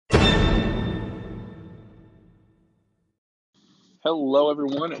Hello,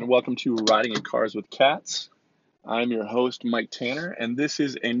 everyone, and welcome to Riding in Cars with Cats. I'm your host, Mike Tanner, and this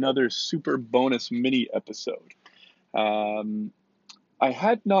is another super bonus mini episode. Um, I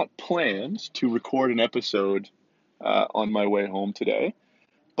had not planned to record an episode on my way home today,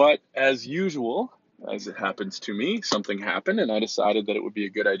 but as usual, as it happens to me, something happened, and I decided that it would be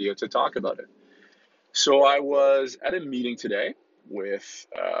a good idea to talk about it. So I was at a meeting today with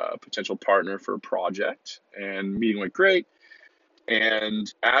a potential partner for a project, and the meeting went great.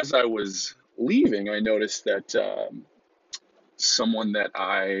 And as I was leaving, I noticed that someone that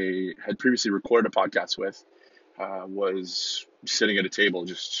I had previously recorded a podcast with was sitting at a table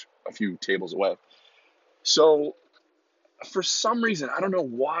just a few tables away. So for some reason, I don't know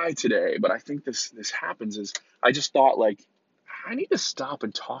why today, but I think this happens is I just thought like I need to stop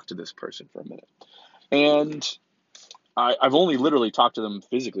and talk to this person for a minute. And I've only literally talked to them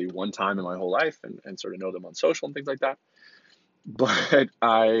physically one time in my whole life and sort of know them on social and things like that. But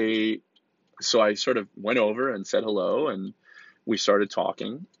I sort of went over and said hello, and we started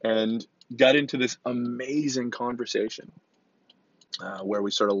talking and got into this amazing conversation where we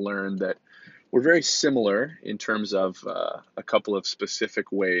sort of learned that we're very similar in terms of a couple of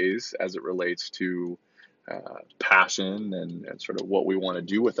specific ways as it relates to passion and sort of what we want to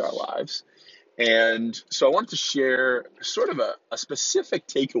do with our lives. And so I wanted to share sort of a specific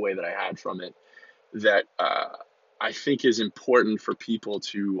takeaway that I had from it that I think is important for people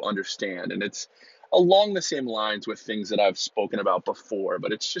to understand. And it's along the same lines with things that I've spoken about before,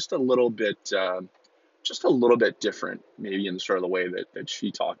 but it's just a little bit different, maybe in sort of the way that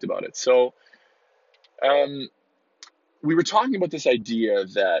she talked about it. So um, we were talking about this idea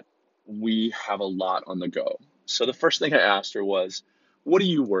that we have a lot on the go. So the first thing I asked her was, "What are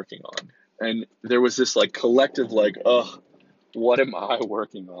you working on?" And there was this like collective like, "Ugh, what am I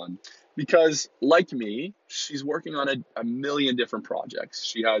working on?" Because like me, she's working on a million different projects.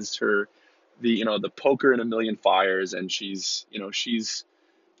 She has the poker in a million fires, and she's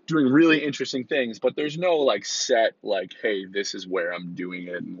doing really interesting things, but there's no like set like, hey, this is where I'm doing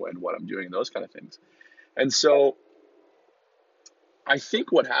it and what I'm doing, those kind of things. And so I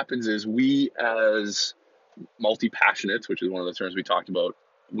think what happens is we as multi-passionates, which is one of the terms we talked about,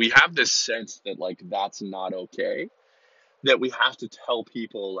 we have this sense that like that's not okay, that we have to tell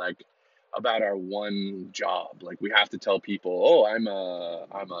people like about our one job. Like we have to tell people, "Oh, I'm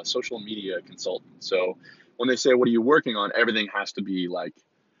a social media consultant." So when they say, "What are you working on?" everything has to be like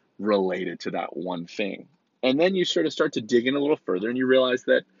related to that one thing. And then you sort of start to dig in a little further and you realize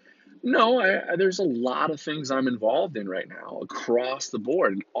that no, there's a lot of things I'm involved in right now across the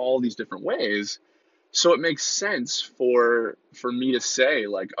board in all these different ways. So it makes sense for me to say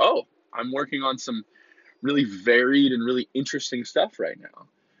like, "Oh, I'm working on some really varied and really interesting stuff right now,"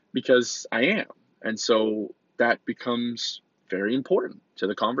 because I am. And so that becomes very important to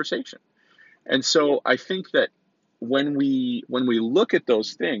the conversation. And so I think that when we look at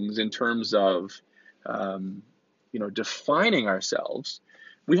those things in terms of um, defining ourselves,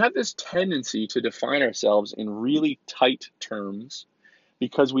 we have this tendency to define ourselves in really tight terms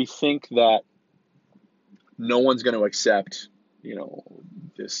because we think that no one's going to accept, you know,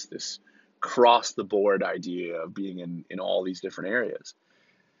 this cross the board idea of being in all these different areas.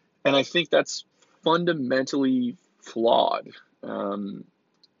 And I think that's fundamentally flawed. Um,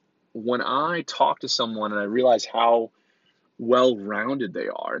 when I talk to someone and I realize how well rounded they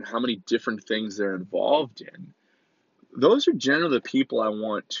are and how many different things they're involved in, those are generally the people I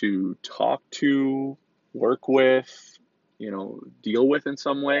want to talk to, work with, deal with in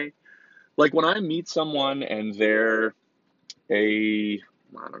some way. Like when I meet someone and they're I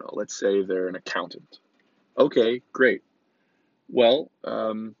don't know, let's say they're an accountant. Okay, great. Well,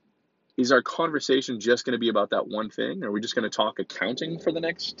 is our conversation just going to be about that one thing? Are we just going to talk accounting for the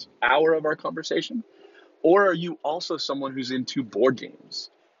next hour of our conversation? Or are you also someone who's into board games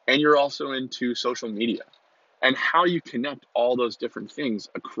and you're also into social media? And how do you connect all those different things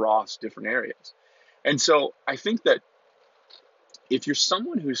across different areas? And so I think that if you're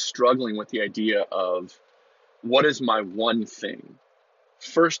someone who's struggling with the idea of what is my one thing,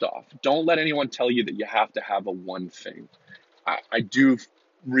 first off, don't let anyone tell you that you have to have a one thing. I do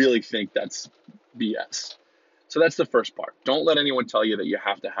really think that's BS. So that's the first part. Don't let anyone tell you that you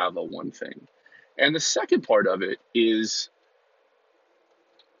have to have a one thing. And the second part of it is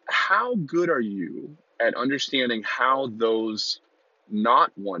how good are you at understanding how those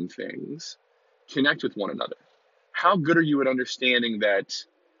not one things connect with one another? How good are you at understanding that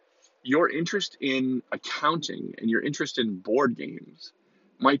your interest in accounting and your interest in board games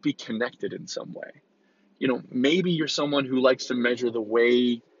might be connected in some way? Maybe you're someone who likes to measure the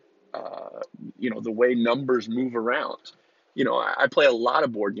way, the way numbers move around. I play a lot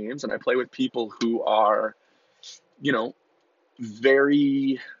of board games, and I play with people who are, you know,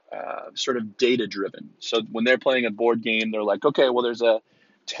 very sort of data driven. So when they're playing a board game, they're like, okay, well, there's a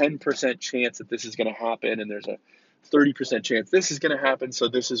 10% chance that this is going to happen, and there's a 30% chance this is going to happen, so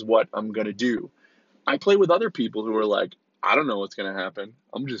this is what I'm going to do. I play with other people who are like, I don't know what's going to happen.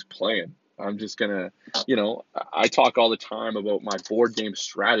 I'm just playing. I'm just going to, I talk all the time about my board game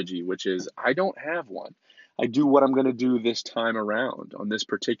strategy, which is I don't have one. I do what I'm going to do this time around on this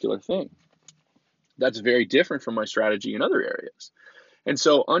particular thing. That's very different from my strategy in other areas. And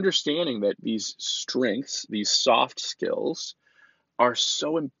so understanding that these strengths, these soft skills are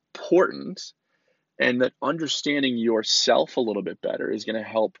so important, and that understanding yourself a little bit better is going to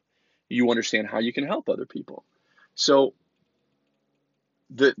help you understand how you can help other people. So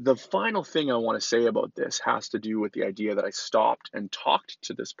the final thing I want to say about this has to do with the idea that I stopped and talked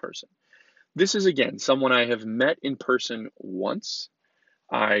to this person. This is, again, someone I have met in person once.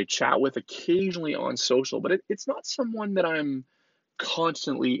 I chat with occasionally on social, but it's not someone that I'm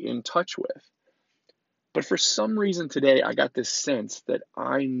constantly in touch with. But for some reason today, I got this sense that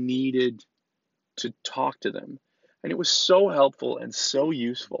I needed to talk to them. And it was so helpful and so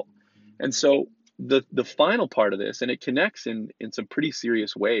useful. And so the final part of this, and it connects in some pretty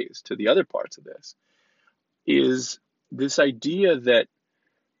serious ways to the other parts of this, is this idea that,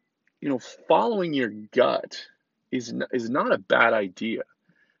 following your gut is not a bad idea.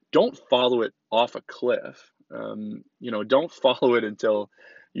 Don't follow it off a cliff. Don't follow it until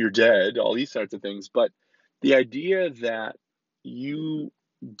you're dead, all these sorts of things. But the idea that you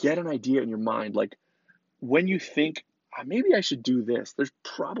get an idea in your mind, like when you think, maybe I should do this, there's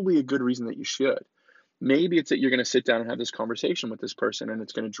probably a good reason that you should. Maybe it's that you're going to sit down and have this conversation with this person, and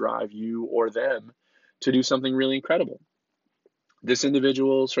it's going to drive you or them to do something really incredible. This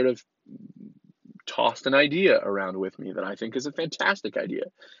individual sort of tossed an idea around with me that I think is a fantastic idea.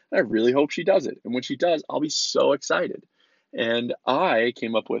 And I really hope she does it. And when she does, I'll be so excited. And I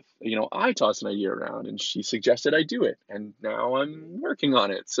came up with, I tossed an idea around, and she suggested I do it. And now I'm working on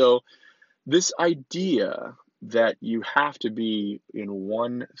it. So this idea that you have to be in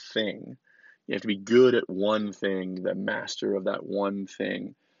one thing, you have to be good at one thing, the master of that one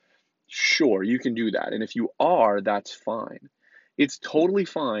thing. Sure, you can do that. And if you are, that's fine. It's totally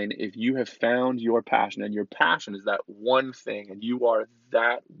fine if you have found your passion, and your passion is that one thing, and you are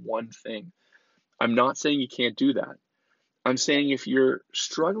that one thing. I'm not saying you can't do that. I'm saying if you're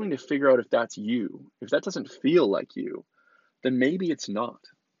struggling to figure out if that's you, if that doesn't feel like you, then maybe it's not.